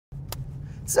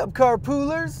What's up,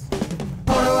 carpoolers?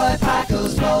 Corduroy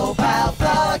Paco's mobile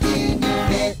vlogging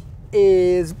unit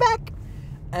is back,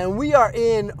 and we are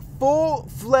in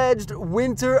full-fledged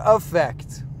winter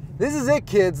effect. This is it,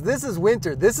 kids. This is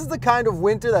winter. This is the kind of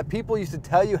winter that people used to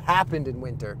tell you happened in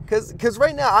winter. Cause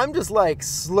right now I'm just like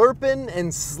slurping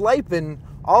and sliping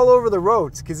all over the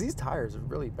roads because these tires are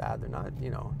really bad. They're not,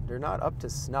 they're not up to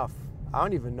snuff. I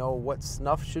don't even know what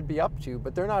snuff should be up to,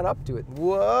 but they're not up to it.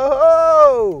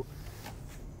 Whoa!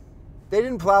 They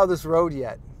didn't plow this road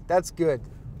yet. That's good.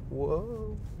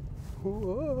 Whoa,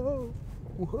 whoa,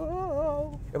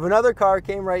 whoa. If another car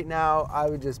came right now, I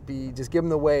would just give them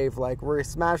the wave, like we're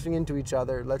smashing into each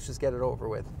other. Let's just get it over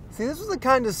with. See, this was the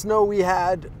kind of snow we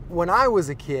had when I was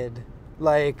a kid,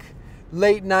 like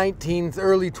late 19th,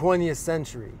 early 20th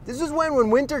century. This is when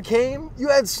winter came, you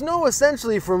had snow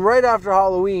essentially from right after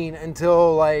Halloween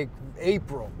until like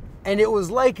April. And it was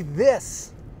like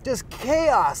this, just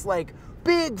chaos, like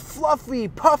big, fluffy,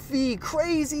 puffy,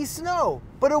 crazy snow.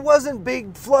 But it wasn't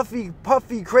big, fluffy,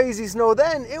 puffy, crazy snow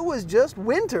then. It was just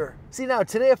winter. See, now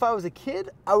today, if I was a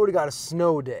kid, I would have got a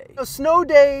snow day. Snow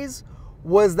days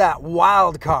was that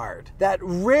wild card that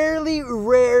rarely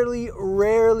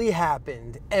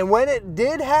happened. And when it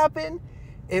did happen,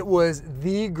 it was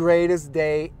the greatest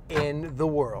day in the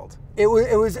world. It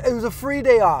was a free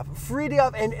day off,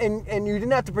 and you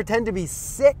didn't have to pretend to be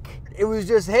sick. It was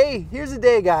just, hey, here's a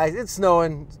day, guys. It's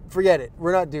snowing. Forget it.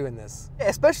 We're not doing this.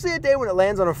 Especially a day when it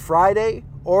lands on a Friday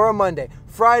or a Monday.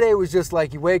 Friday was just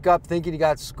like you wake up thinking you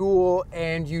got school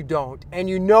and you don't. And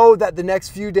you know that the next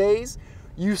few days,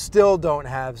 you still don't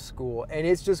have school. And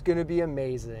it's just going to be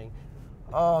amazing.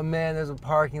 Oh man, there's a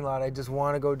parking lot. I just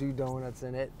want to go do donuts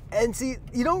in it. And see,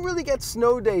 you don't really get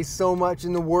snow days so much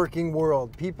in the working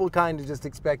world. People kind of just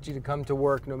expect you to come to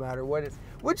work no matter what it's,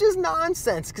 which is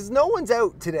nonsense because no one's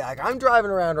out today. Like I'm driving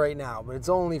around right now, but it's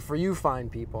only for you fine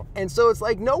people. And so it's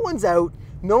like no one's out.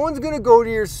 No one's going to go to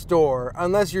your store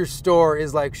unless your store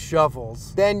is like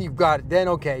shovels. Then you've got it. Then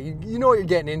okay, you know what you're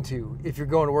getting into if you're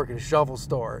going to work at a shovel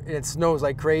store and it snows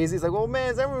like crazy. It's like, oh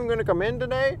man, is everyone going to come in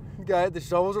today? The guy at the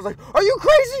shovels was like, are you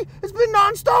crazy? It's been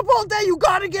nonstop all day. You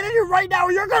got to get in here right now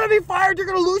or you're going to be fired. You're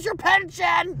going to lose your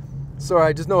pension. Sorry,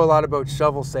 I just know a lot about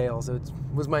shovel sales. It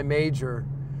was my major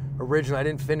originally. I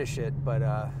didn't finish it, but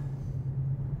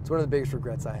it's one of the biggest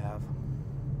regrets I have.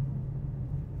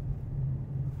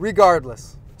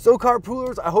 Regardless. So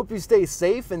carpoolers, I hope you stay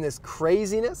safe in this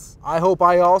craziness. I hope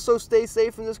I also stay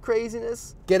safe in this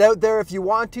craziness. Get out there if you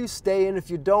want to, stay in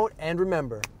if you don't, and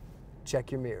remember,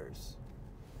 check your mirrors.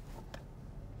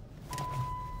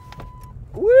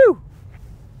 Woo!